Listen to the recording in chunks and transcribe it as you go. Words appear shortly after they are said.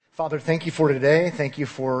Father, thank you for today. Thank you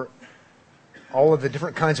for all of the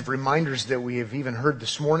different kinds of reminders that we have even heard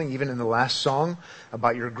this morning, even in the last song,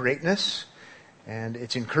 about your greatness. And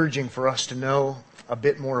it's encouraging for us to know a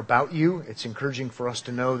bit more about you. It's encouraging for us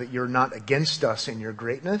to know that you're not against us in your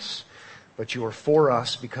greatness, but you are for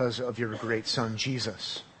us because of your great Son,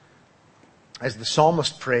 Jesus. As the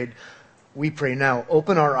psalmist prayed, we pray now,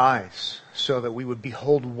 open our eyes so that we would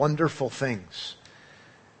behold wonderful things.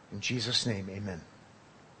 In Jesus' name, amen.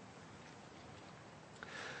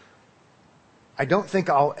 I don't think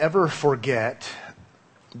I'll ever forget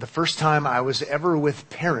the first time I was ever with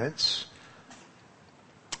parents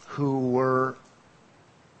who were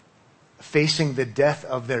facing the death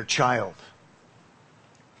of their child.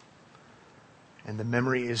 And the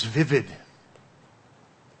memory is vivid.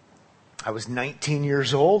 I was 19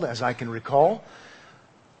 years old, as I can recall,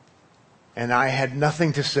 and I had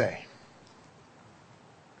nothing to say.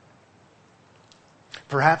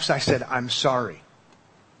 Perhaps I said, I'm sorry.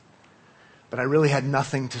 But I really had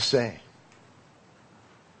nothing to say.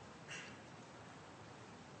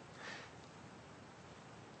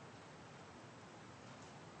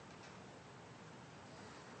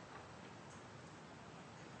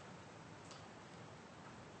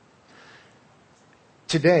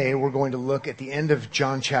 Today, we're going to look at the end of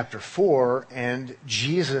John chapter 4, and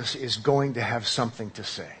Jesus is going to have something to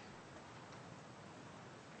say.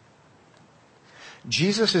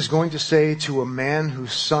 Jesus is going to say to a man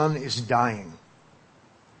whose son is dying,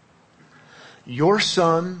 your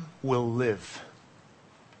son will live.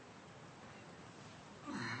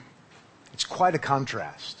 It's quite a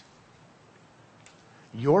contrast.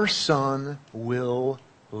 Your son will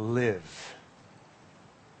live.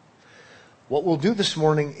 What we'll do this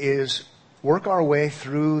morning is work our way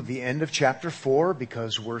through the end of chapter 4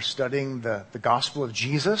 because we're studying the gospel of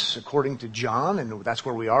Jesus according to John, and that's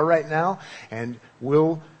where we are right now. And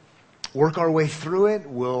we'll work our way through it.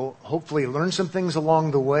 We'll hopefully learn some things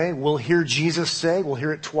along the way. We'll hear Jesus say, we'll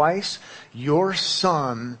hear it twice, your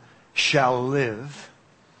son shall live.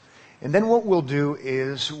 And then what we'll do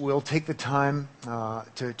is we'll take the time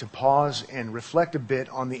to pause and reflect a bit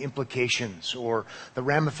on the implications or the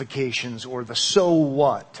ramifications or the so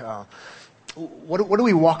what. What do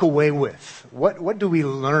we walk away with? What do we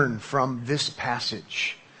learn from this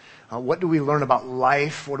passage? What do we learn about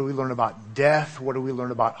life? What do we learn about death? What do we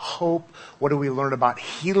learn about hope? What do we learn about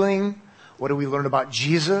healing? What do we learn about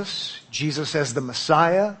Jesus? Jesus as the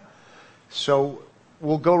Messiah. So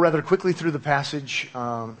we'll go rather quickly through the passage,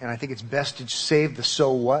 and I think it's best to save the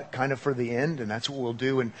so what kind of for the end, and that's what we'll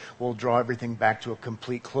do, and we'll draw everything back to a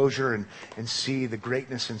complete closure and see the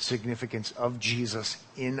greatness and significance of Jesus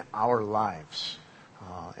in our lives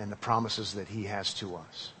and the promises that he has to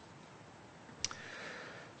us.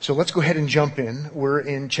 So let's go ahead and jump in. We're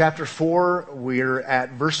in chapter 4. We're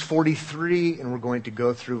at verse 43, and we're going to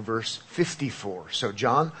go through verse 54. So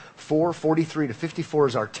John 4:43 to 54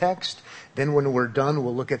 is our text. Then when we're done,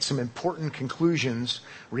 we'll look at some important conclusions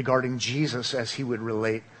regarding Jesus as he would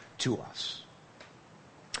relate to us.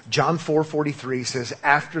 John 4:43 says,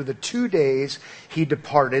 after the 2 days he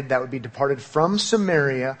departed, that would be departed from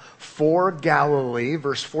Samaria for Galilee.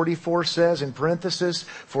 Verse 44 says, in parenthesis,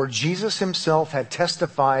 for Jesus himself had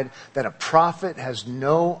testified that a prophet has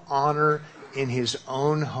no honor in his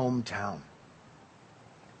own hometown.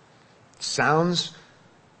 Sounds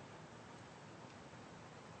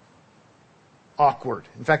awkward.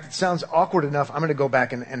 In fact, it sounds awkward enough. I'm going to go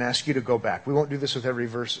back and ask you to go back. We won't do this with every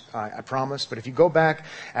verse, I promise. But if you go back,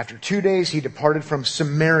 after 2 days, he departed from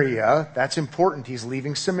Samaria. That's important. He's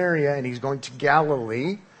leaving Samaria and he's going to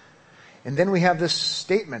Galilee. And then we have this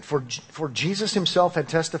statement, for Jesus himself had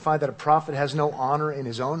testified that a prophet has no honor in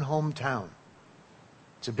his own hometown.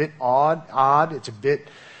 It's a bit odd. It's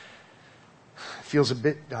feels a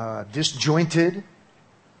bit disjointed.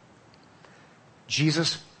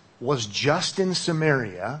 Jesus was just in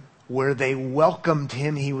Samaria where they welcomed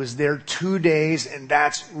him. He was there 2 days, and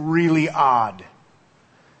that's really odd.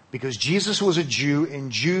 Because Jesus was a Jew,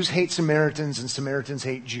 and Jews hate Samaritans, and Samaritans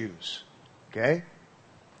hate Jews. Okay?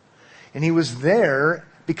 And he was there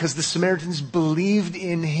because the Samaritans believed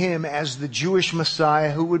in him as the Jewish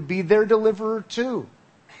Messiah who would be their deliverer too.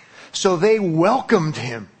 So they welcomed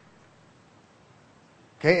him.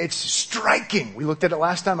 Okay? It's striking. We looked at it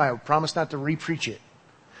last time. I promised not to re-preach it.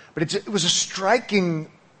 But it was a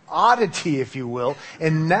striking oddity, if you will.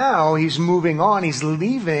 And now he's moving on. He's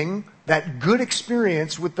leaving that good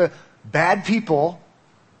experience with the bad people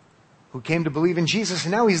who came to believe in Jesus.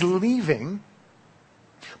 And now he's leaving.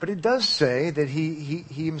 But it does say that he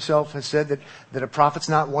himself has said that a prophet's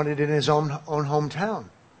not wanted in his own hometown.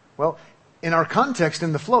 Well, in our context,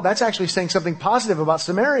 in the flow, that's actually saying something positive about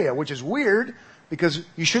Samaria, which is weird because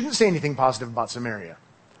you shouldn't say anything positive about Samaria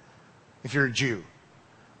if you're a Jew.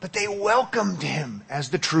 But they welcomed him as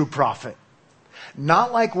the true prophet.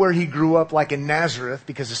 Not like where he grew up, like in Nazareth,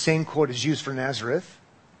 because the same quote is used for Nazareth.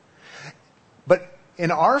 But in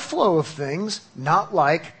our flow of things, not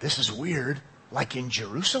like, this is weird, like in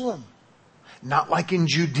Jerusalem. Not like in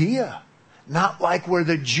Judea. Not like where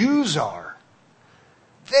the Jews are.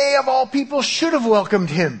 They, of all people, should have welcomed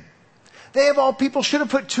him. They, of all people, should have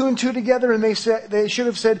put two and two together, and they should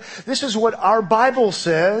have said, this is what our Bible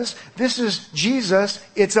says. This is Jesus.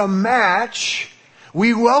 It's a match.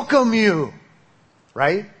 We welcome you.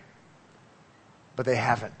 Right? But they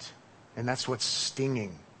haven't. And that's what's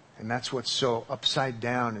stinging. And that's what's so upside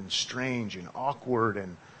down and strange and awkward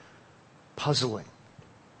and puzzling.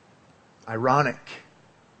 Ironic.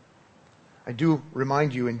 I do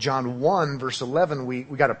remind you in John 1 verse 11, we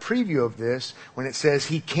got a preview of this when it says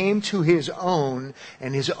he came to his own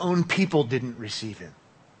and his own people didn't receive him.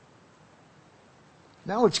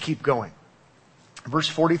 Now let's keep going. Verse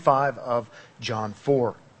 45 of John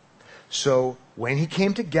 4. So when he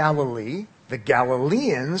came to Galilee, the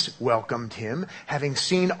Galileans welcomed him, having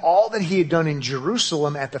seen all that he had done in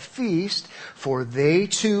Jerusalem at the feast, for they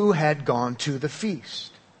too had gone to the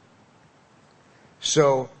feast.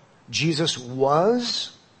 So Jesus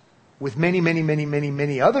was with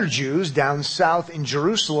many other Jews down south in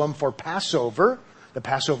Jerusalem for Passover, the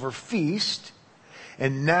Passover feast.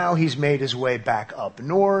 And now he's made his way back up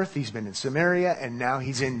north. He's been in Samaria, and now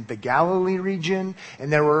he's in the Galilee region.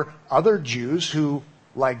 And there were other Jews who,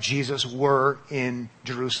 like Jesus, were in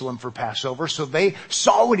Jerusalem for Passover. So they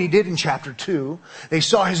saw what he did in chapter 2. They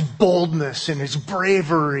saw his boldness and his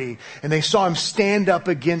bravery. And they saw him stand up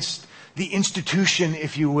against the institution,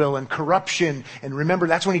 if you will, and corruption. And remember,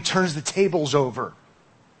 that's when he turns the tables over.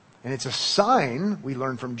 And it's a sign, we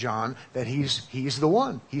learn from John, that he's the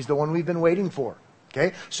one. He's the one we've been waiting for.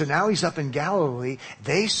 Okay, so now he's up in Galilee.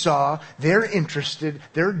 They saw, they're interested,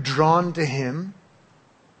 they're drawn to him.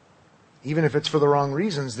 Even if it's for the wrong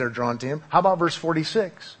reasons, they're drawn to him. How about verse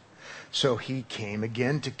 46? So he came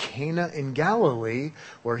again to Cana in Galilee,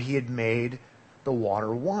 where he had made the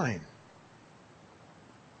water wine.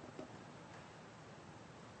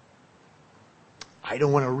 I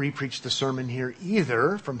don't want to repreach the sermon here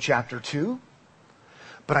either from chapter 2,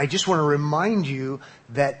 but I just want to remind you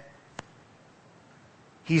that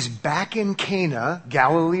he's back in Cana,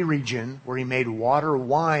 Galilee region, where he made water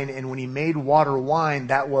wine. And when he made water wine,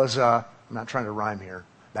 that was I'm not trying to rhyme here.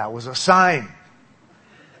 That was a sign.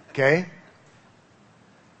 Okay?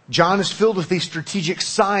 John is filled with these strategic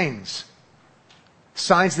signs.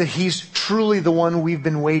 Signs that he's truly the one we've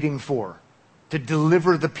been waiting for. To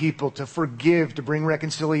deliver the people, to forgive, to bring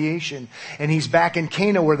reconciliation. And he's back in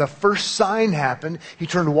Cana where the first sign happened. He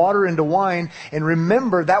turned water into wine. And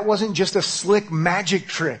remember, that wasn't just a slick magic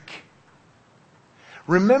trick.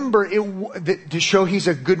 Remember, to show he's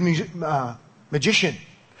a good magician.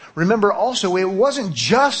 Remember also, it wasn't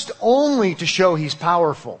just only to show he's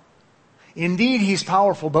powerful. Indeed, he's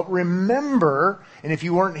powerful. But remember, and if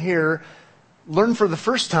you weren't here, learn for the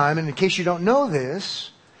first time, and in case you don't know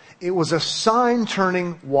this, it was a sign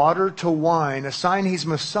turning water to wine, a sign he's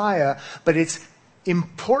Messiah, but it's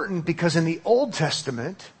important because in the Old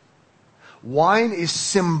Testament, wine is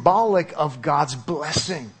symbolic of God's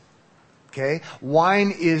blessing. Okay?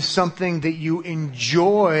 Wine is something that you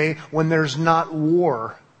enjoy when there's not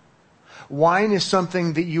war. Wine is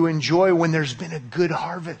something that you enjoy when there's been a good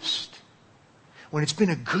harvest. When it's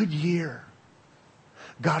been a good year.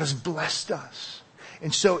 God has blessed us.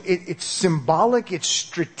 And so it's symbolic, it's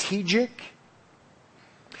strategic.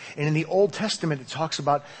 And in the Old Testament, it talks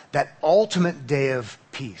about that ultimate day of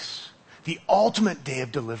peace. The ultimate day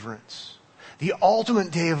of deliverance. The ultimate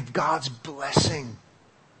day of God's blessing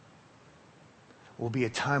will be a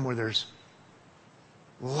time where there's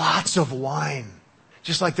lots of wine.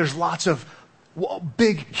 Just like there's lots of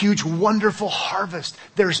big, huge, wonderful harvest.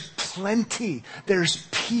 There's plenty. There's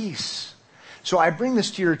peace. So I bring this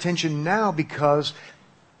to your attention now because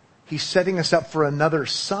he's setting us up for another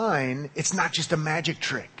sign. It's not just a magic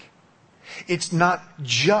trick. It's not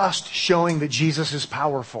just showing that Jesus is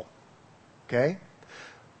powerful. Okay?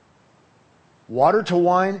 Water to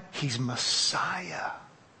wine, he's Messiah,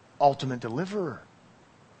 ultimate deliverer.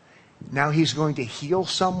 Now he's going to heal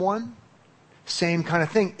someone. Same kind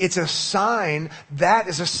of thing. It's a sign. That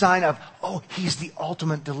is a sign of, oh, he's the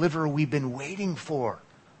ultimate deliverer we've been waiting for,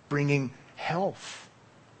 bringing health.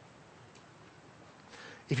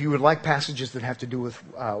 If you would like passages that have to do with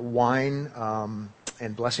wine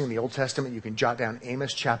and blessing in the Old Testament, you can jot down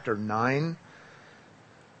Amos chapter 9.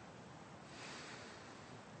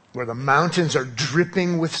 where the mountains are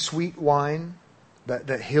dripping with sweet wine,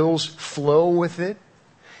 the hills flow with it.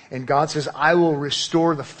 And God says, I will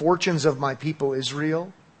restore the fortunes of my people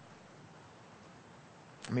Israel.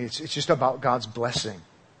 I mean, it's just about God's blessing.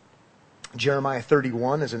 Jeremiah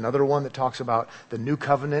 31 is another one that talks about the new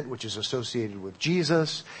covenant, which is associated with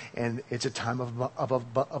Jesus, and it's a time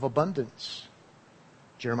of abundance.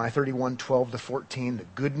 Jeremiah 31, 12 to 14, the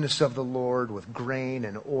goodness of the Lord with grain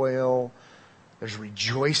and oil. There's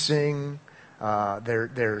rejoicing.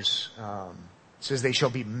 It says they shall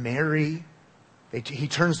be merry. He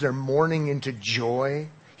turns their mourning into joy.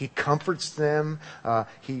 He comforts them.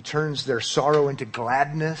 He turns their sorrow into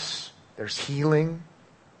gladness. There's healing.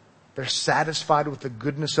 They're satisfied with the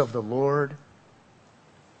goodness of the Lord.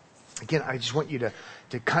 Again, I just want you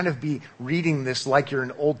to kind of be reading this like you're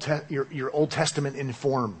you're Old Testament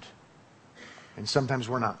informed. And sometimes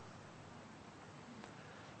we're not.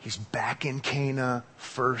 He's back in Cana,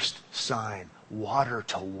 first sign. Water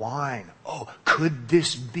to wine. Oh, could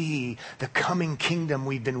this be the coming kingdom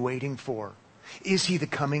we've been waiting for? Is he the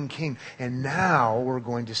coming king? And now we're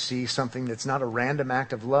going to see something that's not a random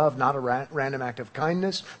act of love, not a random act of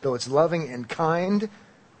kindness, though it's loving and kind.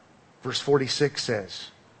 Verse 46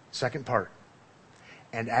 says, second part,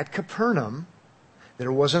 and at Capernaum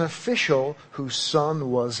there was an official whose son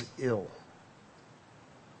was ill.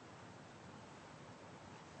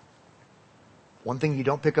 One thing you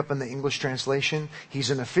don't pick up in the English translation, he's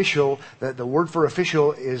an official. The word for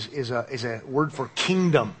official is a word for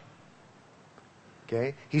kingdom.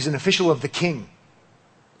 Okay? He's an official of the king.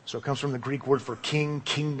 So it comes from the Greek word for king,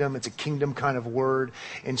 kingdom. It's a kingdom kind of word.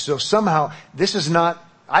 And so somehow, this is not,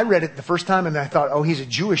 I read it the first time and I thought, oh, he's a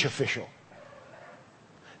Jewish official.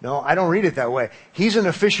 No, I don't read it that way. He's an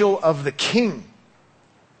official of the king.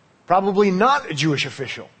 Probably not a Jewish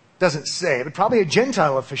official. Doesn't say, but probably a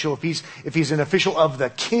Gentile official. If he's an official of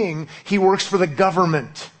the king, he works for the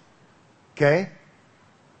government. Okay?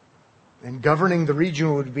 And governing the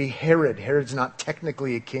region would be Herod. Herod's not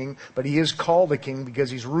technically a king, but he is called a king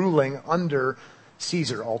because he's ruling under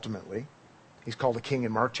Caesar ultimately. He's called a king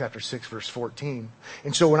in Mark chapter 6, verse 14.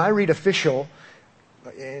 And so when I read official,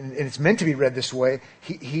 and it's meant to be read this way,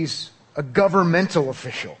 he's a governmental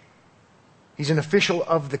official. He's an official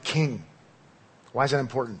of the king. Why is that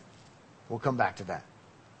important? We'll come back to that.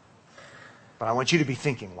 But I want you to be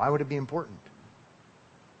thinking, why would it be important?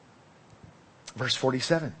 Verse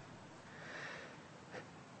 47.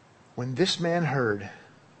 When this man heard,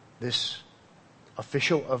 this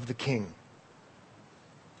official of the king,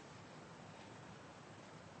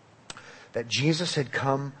 that Jesus had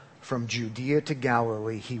come from Judea to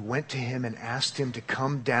Galilee, he went to him and asked him to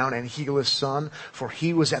come down and heal his son, for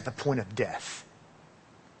he was at the point of death.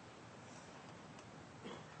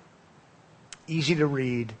 Easy to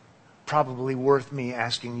read, probably worth me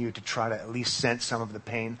asking you to try to at least sense some of the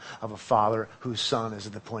pain of a father whose son is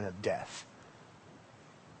at the point of death.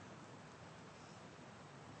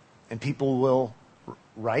 And people will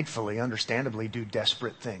rightfully, understandably, do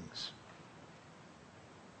desperate things.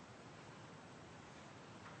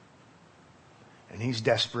 And he's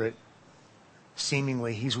desperate.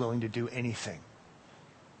 Seemingly, he's willing to do anything.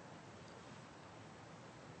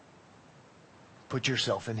 Put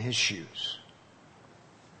yourself in his shoes.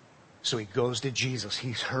 So he goes to Jesus.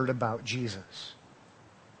 He's heard about Jesus.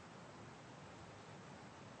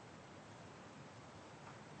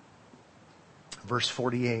 Verse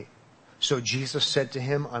 48. So Jesus said to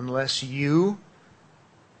him, unless you,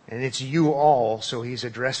 and it's you all, so he's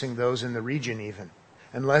addressing those in the region even.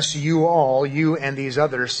 Unless you all, you and these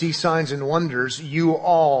others, see signs and wonders, you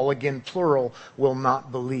all, again plural, will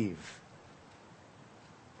not believe.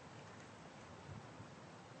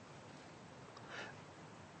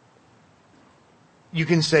 You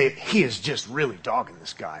can say, he is just really dogging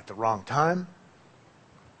this guy at the wrong time.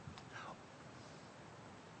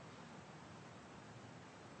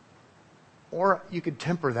 Or you could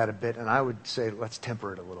temper that a bit, and I would say, let's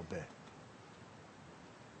temper it a little bit.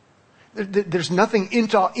 There's nothing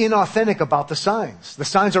inauthentic about the signs. The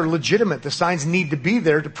signs are legitimate. The signs need to be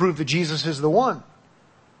there to prove that Jesus is the one.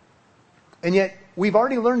 And yet, we've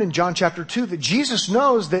already learned in John chapter 2 that Jesus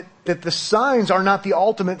knows that the signs are not the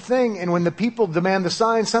ultimate thing. And when the people demand the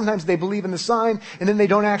sign, sometimes they believe in the sign, and then they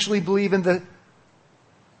don't actually believe in the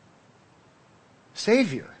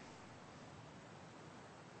Savior.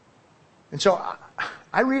 And so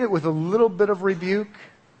I read it with a little bit of rebuke,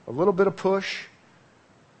 a little bit of push,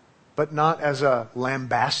 but not as a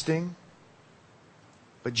lambasting.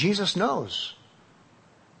 But Jesus knows.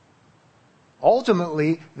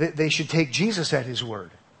 Ultimately, they should take Jesus at his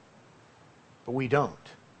word. But we don't.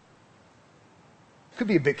 Could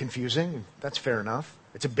be a bit confusing. That's fair enough.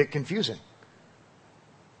 It's a bit confusing.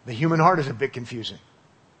 The human heart is a bit confusing.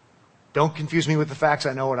 Don't confuse me with the facts.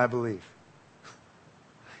 I know what I believe.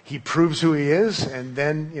 He proves who he is, and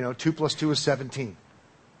then, 2 plus 2 is 17.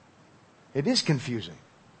 It is confusing.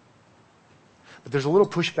 But there's a little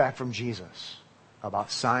pushback from Jesus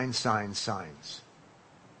about signs, signs, signs.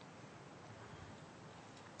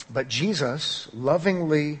 But Jesus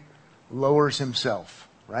lovingly lowers himself,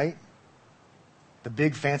 right? The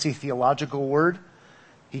big fancy theological word,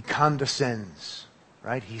 he condescends,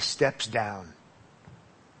 right? He steps down.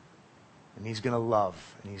 And he's going to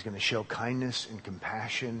love, and he's going to show kindness and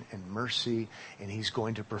compassion and mercy, and he's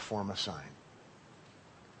going to perform a sign.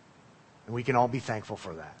 And we can all be thankful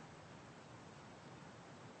for that.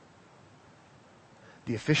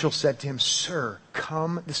 The official said to him, "Sir,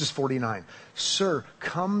 come," this is 49, "Sir,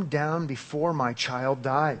 come down before my child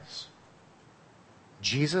dies."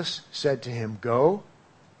 Jesus said to him, "Go."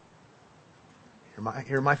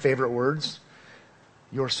 Here are my favorite words.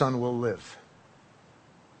 "Your son will live."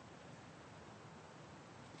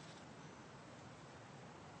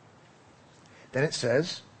 Then it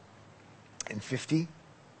says in 50,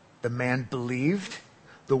 the man believed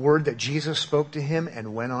the word that Jesus spoke to him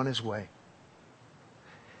and went on his way.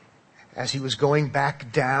 As he was going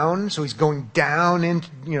back down, so he's going down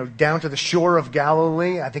down to the shore of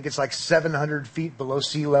Galilee. I think it's like 700 feet below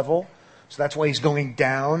sea level. So that's why he's going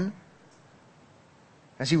down.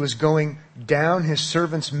 As he was going down, his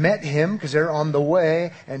servants met him, because they're on the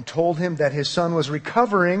way, and told him that his son was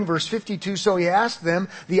recovering. Verse 52, so he asked them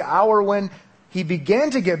the hour when he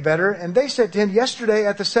began to get better, and they said to him, "Yesterday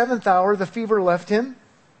at the 7th hour the fever left him."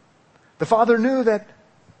 The father knew that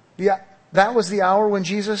that was the hour when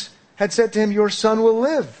Jesus had said to him, "Your son will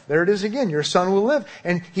live." There it is again, "Your son will live."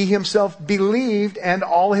 And he himself believed, and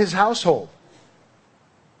all his household.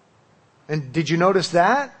 And did you notice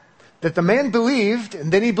that? That the man believed,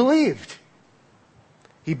 and then he believed.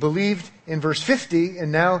 He believed in verse 50,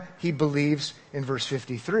 and now he believes in verse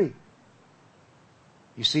 53.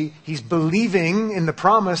 You see, he's believing in the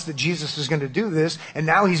promise that Jesus is going to do this, and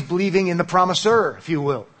now he's believing in the promiser, if you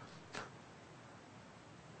will.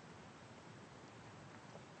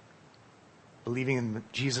 Believing in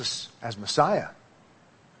Jesus as Messiah.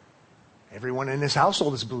 Everyone in his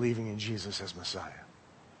household is believing in Jesus as Messiah.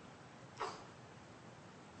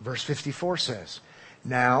 Verse 54 says,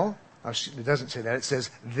 now, it doesn't say that, it says,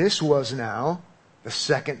 this was now the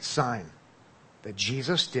second sign that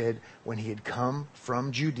Jesus did when he had come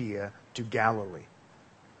from Judea to Galilee.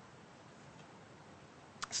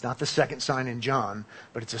 It's not the second sign in John,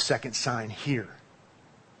 but it's a second sign here.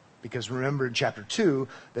 Because remember in chapter 2,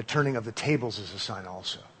 the turning of the tables is a sign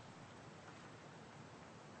also.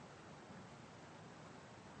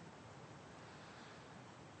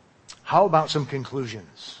 How about some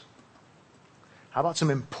conclusions? How about some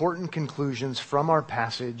important conclusions from our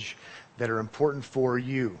passage that are important for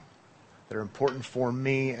you, that are important for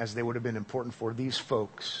me as they would have been important for these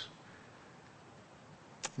folks?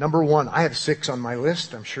 Number one, I have 6 on my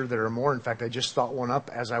list. I'm sure there are more. In fact, I just thought one up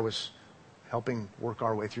as I was helping work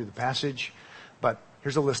our way through the passage. But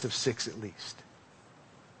here's a list of 6 at least.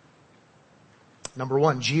 Number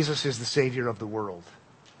one, Jesus is the Savior of the world.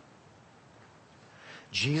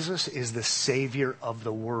 Jesus is the Savior of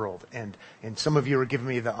the world. And some of you are giving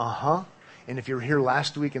me the And if you were here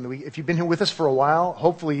last week and the week, if you've been here with us for a while,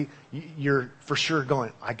 hopefully you're for sure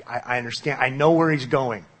going, I understand. I know where he's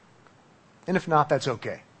going. And if not, that's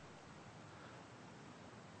okay.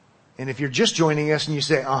 And if you're just joining us and you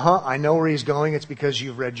say, I know where he's going, it's because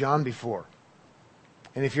you've read John before.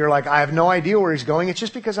 And if you're like, I have no idea where he's going, it's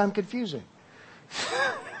just because I'm confusing.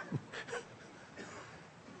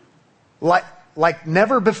 Like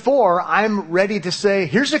never before, I'm ready to say,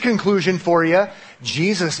 here's a conclusion for you.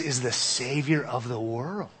 Jesus is the Savior of the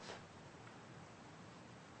world.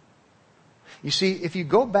 You see, if you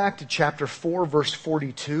go back to chapter 4, verse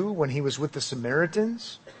 42, when he was with the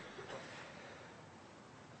Samaritans,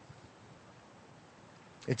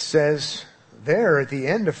 it says there at the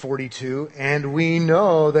end of 42, and we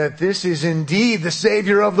know that this is indeed the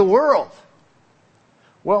Savior of the world.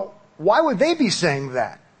 Well, why would they be saying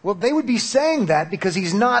that? Well, they would be saying that because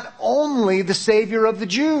he's not only the Savior of the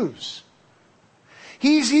Jews.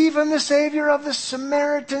 He's even the Savior of the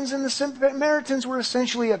Samaritans, and the Samaritans were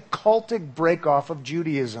essentially a cultic break-off of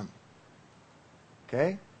Judaism.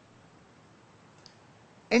 Okay?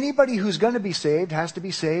 Anybody who's going to be saved has to be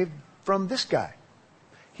saved from this guy.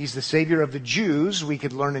 He's the Savior of the Jews, we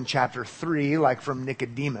could learn in chapter 3, like from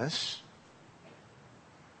Nicodemus.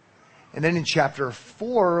 And then in chapter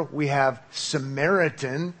 4, we have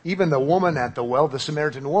Samaritan, even the woman at the well, the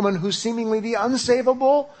Samaritan woman, who's seemingly the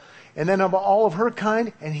unsavable. and then of all of her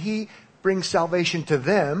kind, and he brings salvation to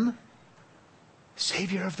them.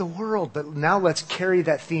 Savior of the world. But now let's carry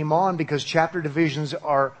that theme on, because chapter divisions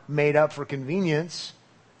are made up for convenience.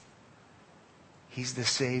 He's the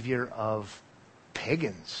Savior of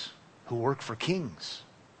pagans who work for kings.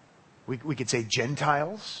 We could say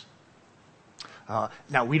Gentiles.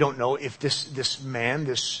 Now, we don't know if this man,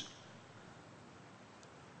 this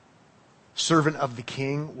servant of the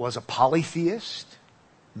king, was a polytheist.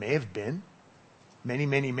 May have been.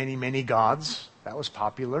 Many gods. That was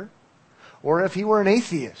popular. Or if he were an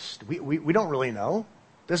atheist. We don't really know.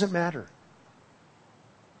 Doesn't matter.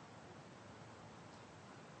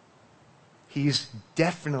 He's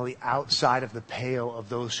definitely outside of the pale of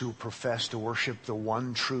those who profess to worship the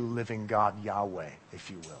one true living God, Yahweh,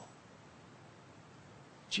 if you will.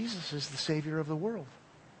 Jesus is the Savior of the world.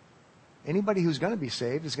 Anybody who's going to be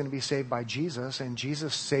saved is going to be saved by Jesus, and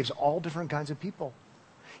Jesus saves all different kinds of people.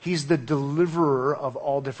 He's the deliverer of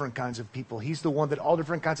all different kinds of people. He's the one that all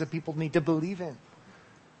different kinds of people need to believe in.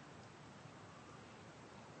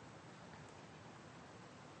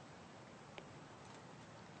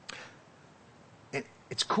 And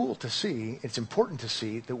it's cool to see, it's important to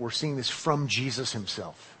see that we're seeing this from Jesus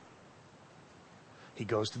himself. He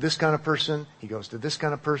goes to this kind of person, he goes to this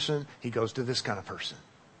kind of person, he goes to this kind of person.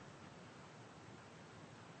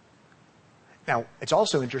 Now, it's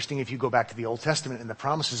also interesting if you go back to the Old Testament and the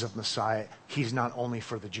promises of Messiah, he's not only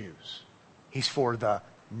for the Jews. He's for the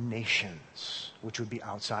nations, which would be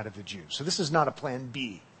outside of the Jews. So this is not a plan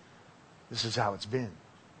B. This is how it's been.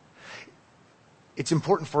 It's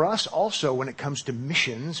important for us also when it comes to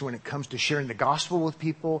missions, when it comes to sharing the gospel with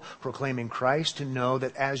people, proclaiming Christ, to know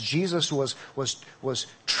that as Jesus was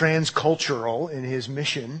transcultural in his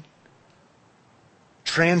mission,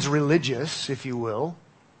 transreligious, if you will,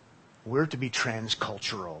 we're to be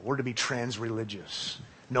transcultural. We're to be transreligious.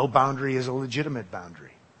 No boundary is a legitimate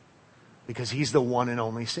boundary, because he's the one and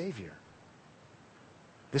only Savior.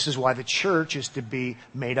 This is why the church is to be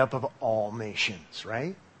made up of all nations,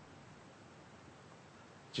 right?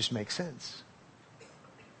 Just makes sense.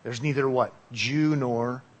 There's neither what? Jew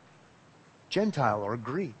nor Gentile or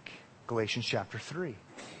Greek. Galatians chapter 3.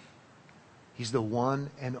 He's the one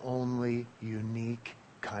and only unique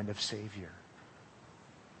kind of Savior.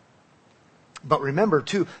 But remember,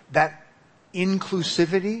 too, that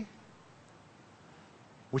inclusivity,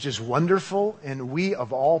 which is wonderful, and we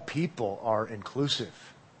of all people are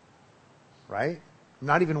inclusive. Right? I'm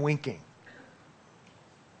not even winking.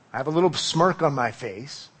 I have a little smirk on my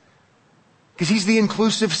face because he's the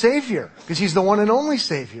inclusive Savior, because he's the one and only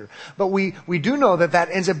Savior. But we do know that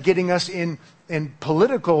ends up getting us in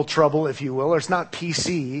political trouble, if you will, or it's not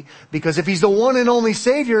PC, because if he's the one and only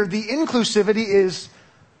Savior, the inclusivity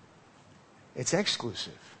it's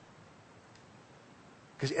exclusive.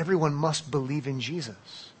 Because everyone must believe in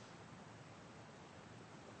Jesus.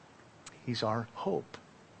 He's our hope.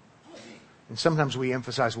 And sometimes we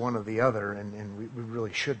emphasize one or the other, and we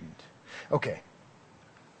really shouldn't. Okay,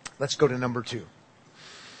 let's go to number 2.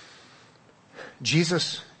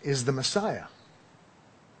 Jesus is the Messiah.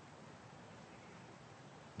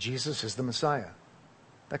 Jesus is the Messiah.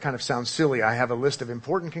 That kind of sounds silly. I have a list of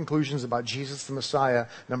important conclusions about Jesus the Messiah.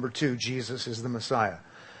 Number 2, Jesus is the Messiah.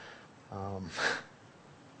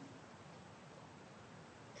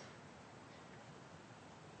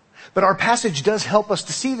 But our passage does help us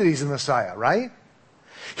to see that he's the Messiah, right?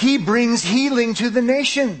 He brings healing to the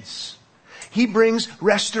nations. He brings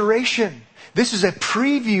restoration. This is a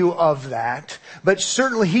preview of that, but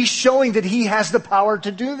certainly he's showing that he has the power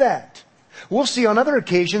to do that. We'll see on other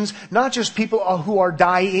occasions, not just people who are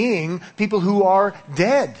dying, people who are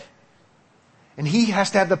dead. And he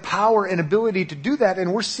has to have the power and ability to do that,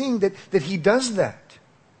 and we're seeing that he does that.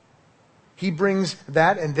 He brings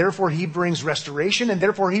that, and therefore he brings restoration, and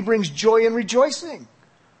therefore he brings joy and rejoicing.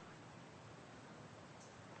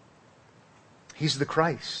 He's the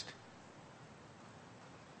Christ.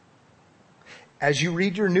 As you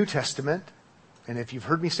read your New Testament, and if you've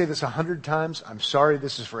heard me say this 100 times, I'm sorry,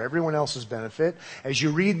 this is for everyone else's benefit. As you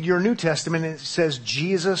read your New Testament, it says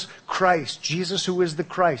Jesus Christ. Jesus who is the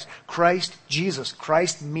Christ. Christ Jesus.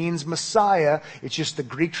 Christ means Messiah. It's just the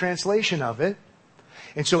Greek translation of it.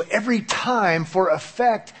 And so every time, for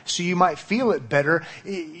effect, so you might feel it better,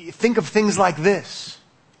 think of things like this.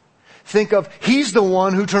 Think of, he's the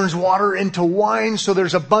one who turns water into wine so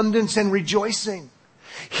there's abundance and rejoicing.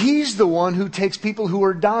 He's the one who takes people who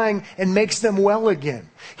are dying and makes them well again.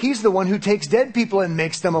 He's the one who takes dead people and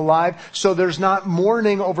makes them alive so there's not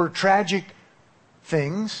mourning over tragic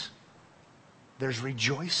things. There's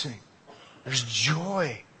rejoicing. There's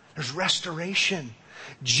joy. There's restoration.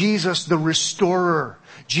 Jesus the restorer.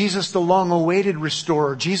 Jesus the long-awaited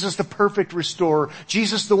restorer. Jesus the perfect restorer.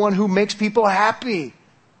 Jesus the one who makes people happy.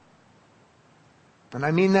 And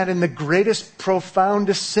I mean that in the greatest,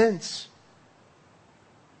 profoundest sense.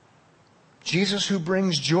 Jesus who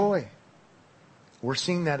brings joy. We're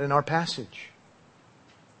seeing that in our passage.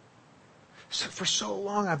 So for so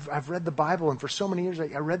long, I've read the Bible, and for so many years,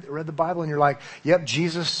 I read the Bible, and you're like, yep,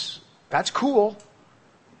 Jesus, that's cool.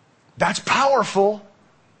 That's powerful.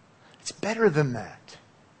 It's better than that.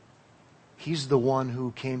 He's the one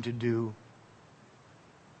who came to do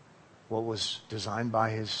what was designed by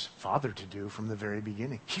his Father to do from the very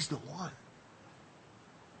beginning. He's the one.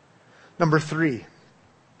 Number 3,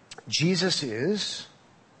 Jesus is,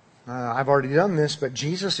 I've already done this, but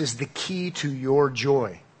Jesus is the key to your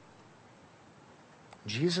joy.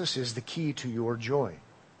 Jesus is the key to your joy.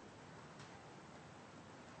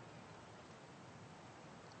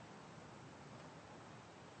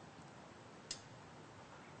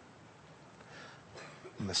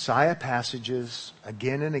 Messiah passages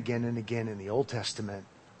again and again and again in the Old Testament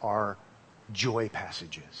are joy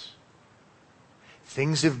passages.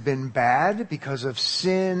 Things have been bad because of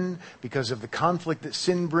sin, because of the conflict that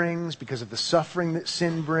sin brings, because of the suffering that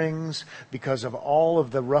sin brings, because of all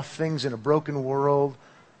of the rough things in a broken world.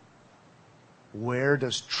 Where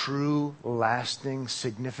does true, lasting,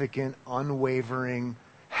 significant, unwavering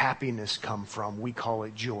happiness come from? We call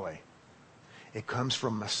it joy. It comes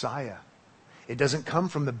from Messiah. It doesn't come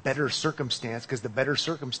from the better circumstance, because the better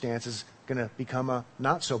circumstance is going to become a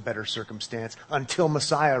not so better circumstance until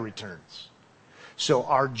Messiah returns. So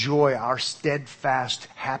our joy, our steadfast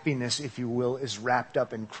happiness, if you will, is wrapped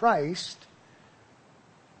up in Christ.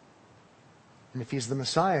 And if he's the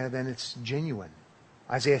Messiah, then it's genuine.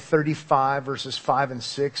 Isaiah 35 verses 5 and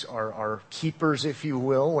 6 are keepers, if you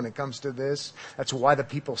will, when it comes to this. That's why the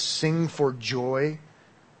people sing for joy.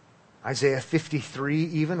 Isaiah 53,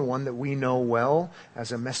 even one that we know well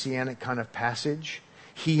as a messianic kind of passage.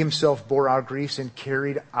 He himself bore our griefs and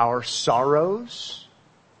carried our sorrows.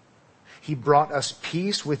 He brought us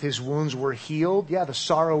peace. With his wounds we're healed. Yeah, the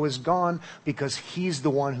sorrow is gone because he's the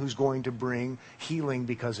one who's going to bring healing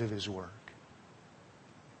because of his work,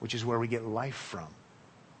 which is where we get life from.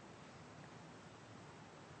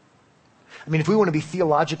 I mean, if we want to be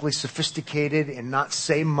theologically sophisticated and not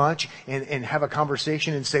say much and have a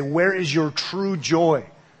conversation and say, where is your true joy?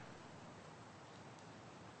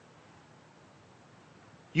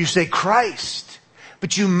 You say Christ,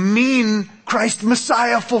 but you mean Christ,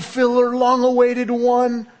 Messiah, fulfiller, long-awaited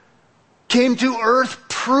one, came to earth,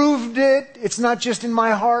 proved it. It's not just in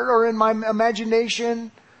my heart or in my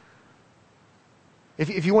imagination.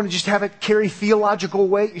 If you want to just have it carry theological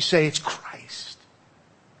weight, you say it's Christ.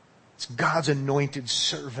 It's God's anointed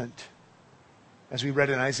servant, as we read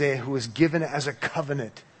in Isaiah, who was given as a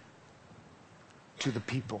covenant to the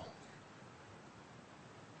people.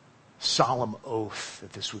 Solemn oath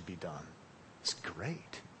that this would be done. It's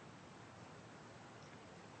great.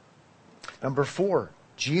 Number 4,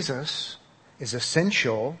 Jesus is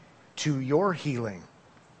essential to your healing.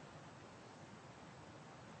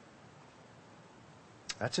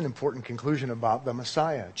 That's an important conclusion about the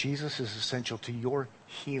Messiah. Jesus is essential to your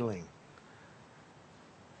healing.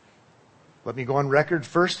 Let me go on record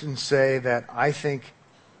first and say that I think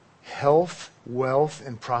health, wealth,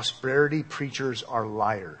 and prosperity preachers are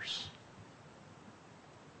liars.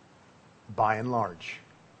 By and large.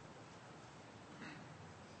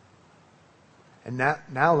 And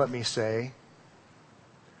now let me say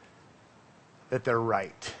that they're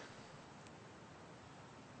right.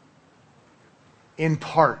 In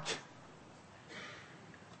part.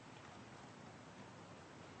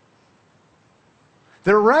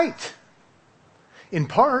 They're right. In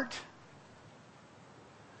part.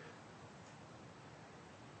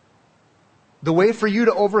 The way for you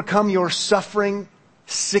to overcome your suffering,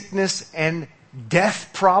 sickness, and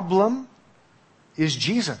death problem is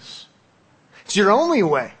Jesus. It's your only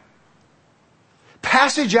way.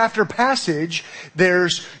 Passage after passage,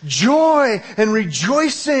 there's joy and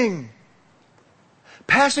rejoicing.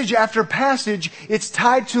 Passage after passage, it's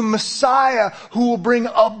tied to Messiah who will bring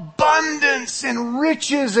abundance and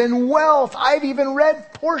riches and wealth. I've even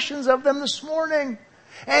read portions of them this morning.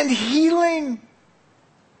 And healing.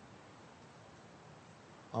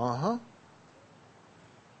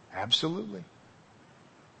 Absolutely.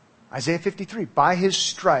 Isaiah 53, by his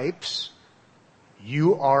stripes,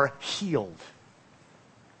 you are healed.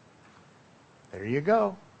 There you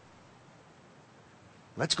go.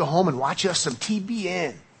 Let's go home and watch us some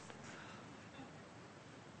TBN.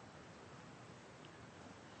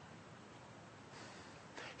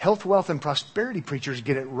 Health, wealth, and prosperity preachers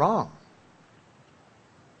get it wrong.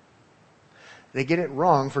 They get it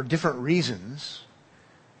wrong for different reasons,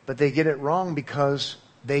 but they get it wrong because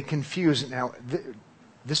they confuse. Now,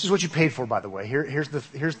 this is what you paid for, by the way. Here's the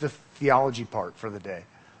theology part for the day.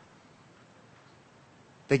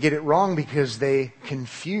 They get it wrong because they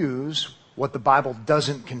confuse what the Bible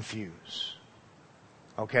doesn't confuse.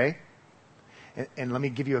 Okay? And let me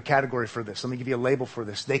give you a category for this. Let me give you a label for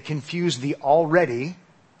this. They confuse the already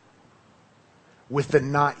with the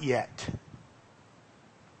not yet.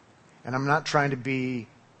 And I'm not trying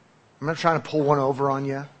to pull one over on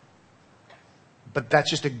you, but that's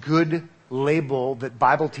just a good label that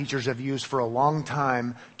Bible teachers have used for a long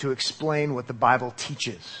time to explain what the Bible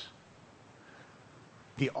teaches.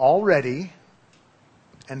 The already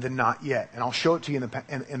and the not yet. And I'll show it to you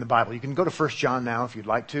in the Bible. You can go to 1 John now if you'd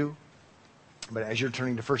like to. But as you're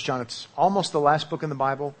turning to 1 John, it's almost the last book in the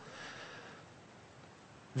Bible.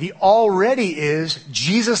 The already is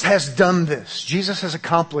Jesus has done this. Jesus has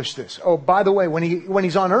accomplished this. Oh, by the way, when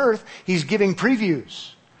he's on earth, he's giving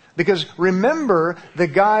previews. Because remember, the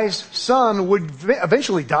guy's son would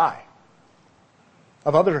eventually die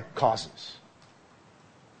of other causes.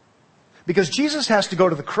 Because Jesus has to go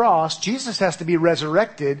to the cross, Jesus has to be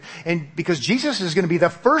resurrected, and because Jesus is going to be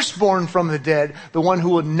the firstborn from the dead, the one who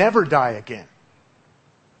will never die again.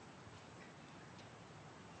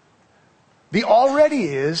 The already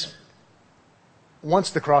is,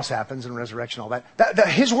 once the cross happens and resurrection, all that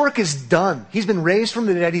his work is done. He's been raised from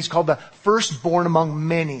the dead. He's called the firstborn among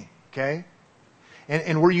many. Okay?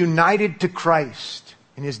 And we're united to Christ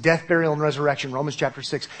in his death, burial, and resurrection. Romans chapter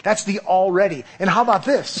 6. That's the already. And how about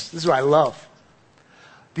this? This is what I love.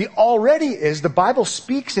 The already is, the Bible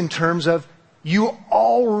speaks in terms of you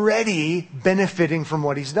already benefiting from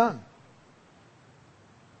what he's done.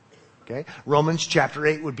 Okay? Romans chapter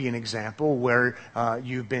 8 would be an example where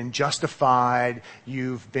you've been justified,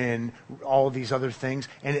 you've been all of these other things,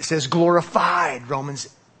 and it says glorified,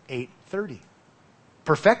 Romans 8:30.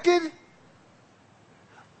 Perfected?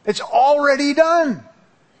 It's already done.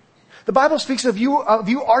 The Bible speaks of you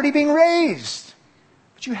already being raised,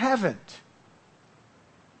 but you haven't.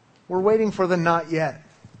 We're waiting for the not yet.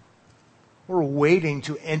 We're waiting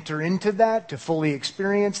to enter into that, to fully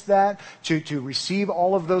experience that, to receive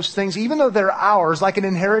all of those things, even though they're ours, like an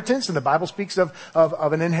inheritance, and the Bible speaks of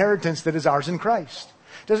an inheritance that is ours in Christ.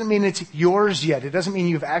 It doesn't mean it's yours yet. It doesn't mean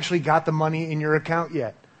you've actually got the money in your account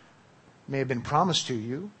yet. It may have been promised to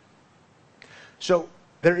you. So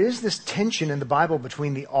there is this tension in the Bible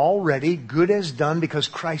between the already, good as done because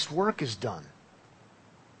Christ's work is done.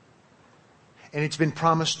 And it's been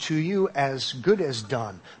promised to you as good as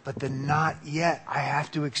done. But the not yet, I have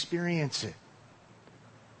to experience it.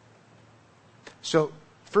 So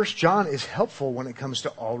 1 John is helpful when it comes to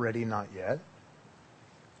already not yet.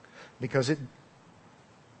 Because it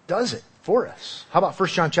does it for us. How about 1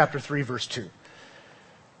 John chapter 3, verse 2?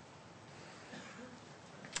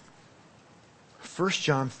 1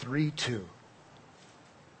 John 3:2.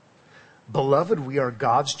 Beloved, we are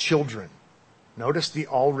God's children. Notice the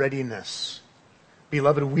alreadiness.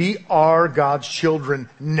 Beloved, we are God's children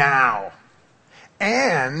now.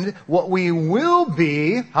 And what we will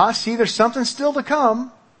be, see, there's something still to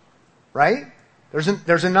come, right? There's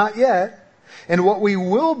a not yet. And what we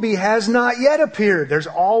will be has not yet appeared. There's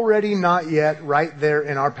already not yet right there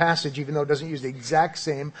in our passage, even though it doesn't use the exact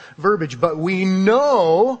same verbiage. But we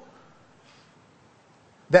know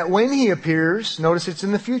that when he appears, notice it's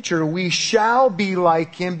in the future, we shall be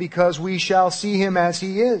like him because we shall see him as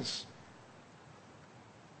he is.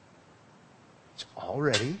 It's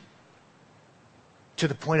already to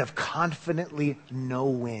the point of confidently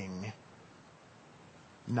knowing,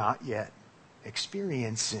 not yet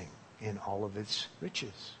experiencing in all of its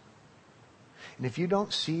riches. And if you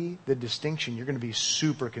don't see the distinction, you're going to be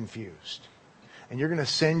super confused. And you're going to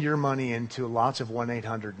send your money into lots of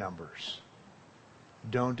 1-800 numbers.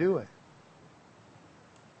 Don't do it.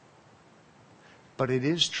 But it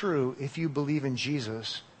is true, if you believe in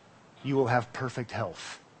Jesus, you will have perfect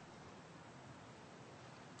health.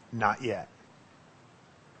 Not yet.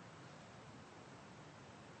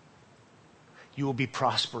 You will be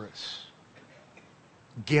prosperous.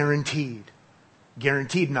 Guaranteed.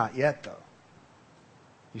 Guaranteed not yet, though.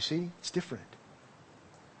 You see? It's different.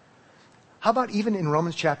 How about even in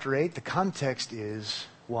Romans chapter 8, the context is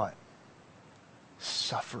what?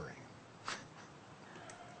 Suffering.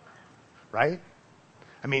 Right?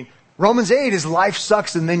 I mean, Romans 8 is life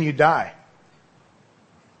sucks and then you die.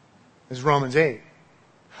 Is Romans 8.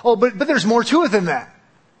 Oh, but there's more to it than that.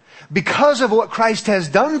 Because of what Christ has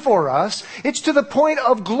done for us, it's to the point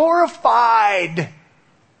of glorified.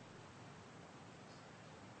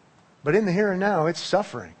 But in the here and now, it's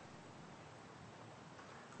suffering.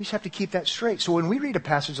 We just have to keep that straight. So when we read a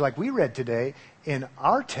passage like we read today, in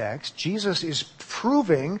our text, Jesus is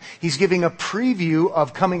proving, he's giving a preview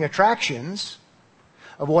of coming attractions,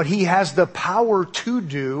 of what he has the power to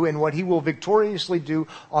do and what he will victoriously do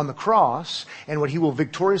on the cross and what he will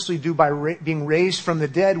victoriously do by being raised from the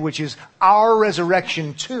dead, which is our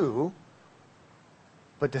resurrection too.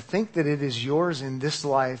 But to think that it is yours in this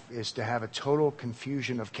life is to have a total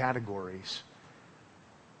confusion of categories.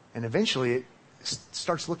 And eventually it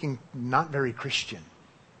starts looking not very Christian.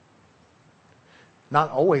 Not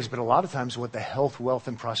always, but a lot of times what the health, wealth,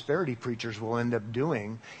 and prosperity preachers will end up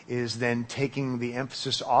doing is then taking the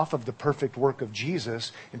emphasis off of the perfect work of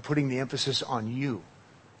Jesus and putting the emphasis on you.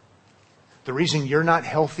 The reason you're not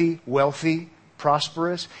healthy, wealthy,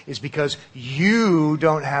 prosperous is because you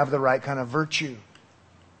don't have the right kind of virtue.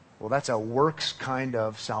 Well, that's a works kind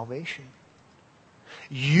of salvation.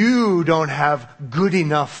 You don't have good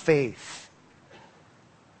enough faith.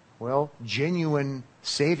 Well, genuine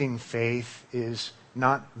saving faith is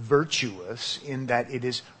not virtuous in that it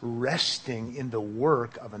is resting in the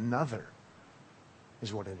work of another,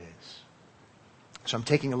 is what it is. So I'm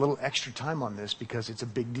taking a little extra time on this because it's a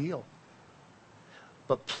big deal.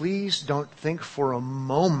 But please don't think for a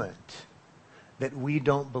moment that we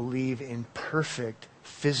don't believe in perfect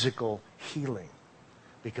physical healing.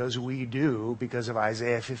 Because we do, because of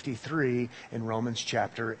Isaiah 53 and Romans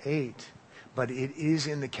chapter 8. But it is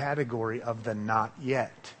in the category of the not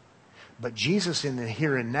yet. But Jesus in the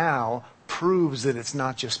here and now proves that it's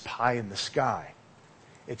not just pie in the sky.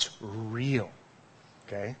 It's real.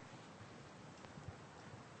 Okay?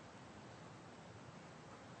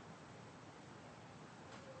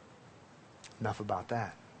 Enough about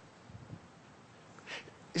that.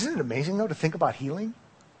 Isn't it amazing, though, to think about healing?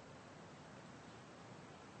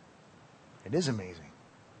 It is amazing.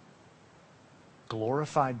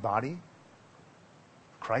 Glorified body.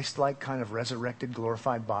 Christ-like kind of resurrected,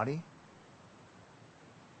 glorified body.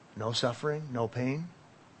 No suffering, no pain.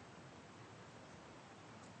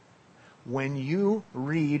 When you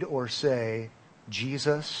read or say,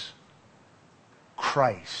 Jesus,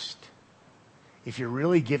 Christ, if you're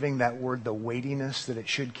really giving that word the weightiness that it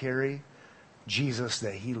should carry, Jesus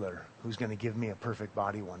the healer, who's going to give me a perfect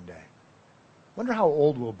body one day. Wonder how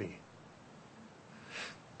old we'll be.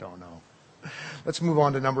 Don't know. Let's move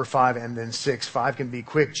on to number 5 and then 6. 5 can be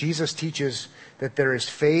quick. Jesus teaches that there is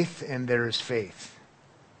faith and there is faith.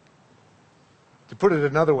 To put it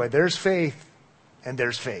another way, there's faith and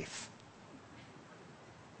there's faith.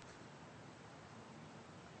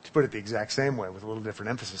 To put it the exact same way with a little different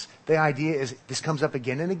emphasis. The idea is, this comes up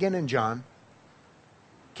again and again in John.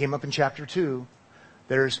 Came up in chapter 2.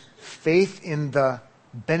 There's faith in the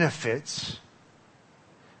benefits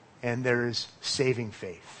and there is saving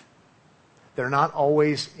faith. They're not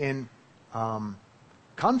always in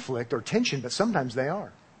conflict or tension, but sometimes they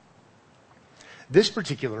are. This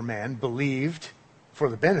particular man believed for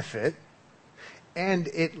the benefit, and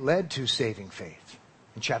it led to saving faith.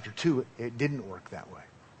 In chapter 2, it didn't work that way.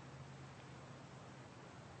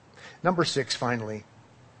 Number 6, finally,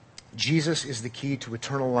 Jesus is the key to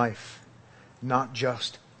eternal life, not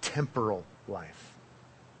just temporal life.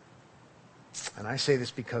 And I say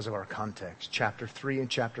this because of our context. Chapter 3 and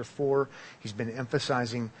chapter 4, he's been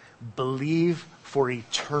emphasizing believe for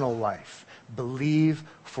eternal life. Believe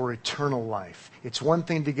for eternal life. It's one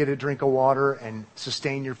thing to get a drink of water and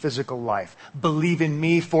sustain your physical life. Believe in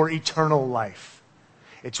me for eternal life.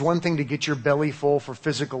 It's one thing to get your belly full for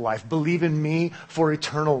physical life. Believe in me for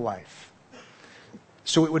eternal life.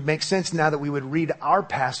 So it would make sense now that we would read our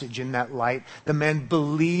passage in that light. The man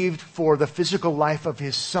believed for the physical life of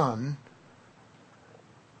his son.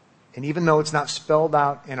 And even though it's not spelled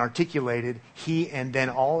out and articulated, he and then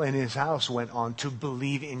all in his house went on to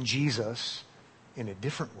believe in Jesus in a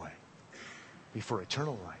different way, before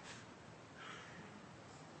eternal life.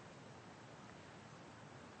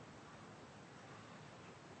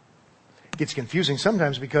 It gets confusing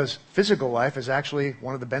sometimes because physical life is actually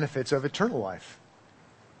one of the benefits of eternal life.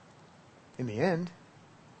 In the end,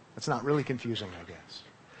 it's not really confusing, I guess.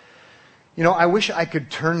 You know, I wish I could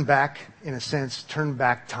turn back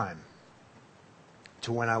time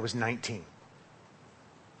to when I was 19.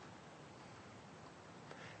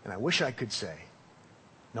 And I wish I could say,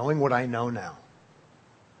 knowing what I know now,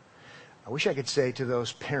 I wish I could say to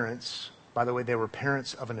those parents, by the way, they were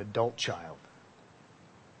parents of an adult child.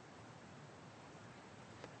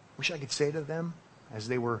 I wish I could say to them, as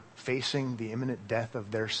they were facing the imminent death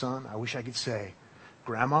of their son, I wish I could say,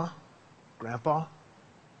 Grandma, Grandpa,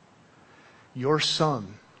 your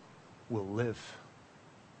son will live.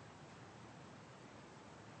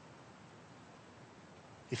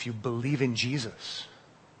 If you believe in Jesus,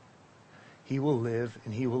 He will live,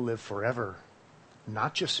 and he will live forever,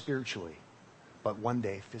 not just spiritually, but one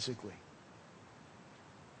day physically.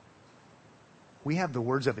 We have the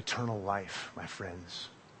words of eternal life, my friends.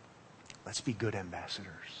 Let's be good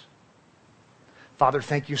ambassadors. Father,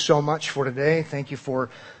 thank you so much for today. Thank you for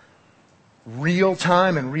real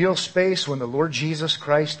time and real space when the Lord Jesus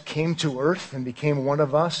Christ came to earth and became one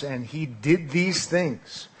of us, and he did these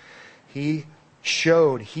things. He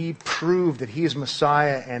showed, he proved that he is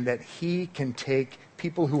Messiah and that he can take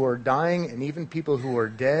people who are dying and even people who are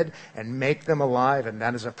dead and make them alive, and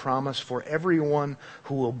that is a promise for everyone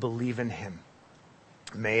who will believe in him.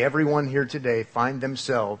 May everyone here today find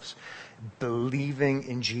themselves believing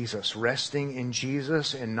in Jesus, resting in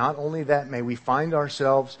Jesus, and not only that, may we find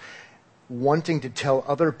ourselves wanting to tell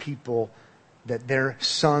other people that their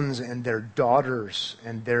sons and their daughters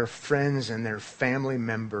and their friends and their family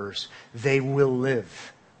members, they will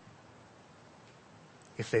live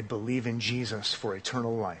if they believe in Jesus for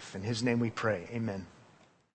eternal life. In his name we pray. Amen.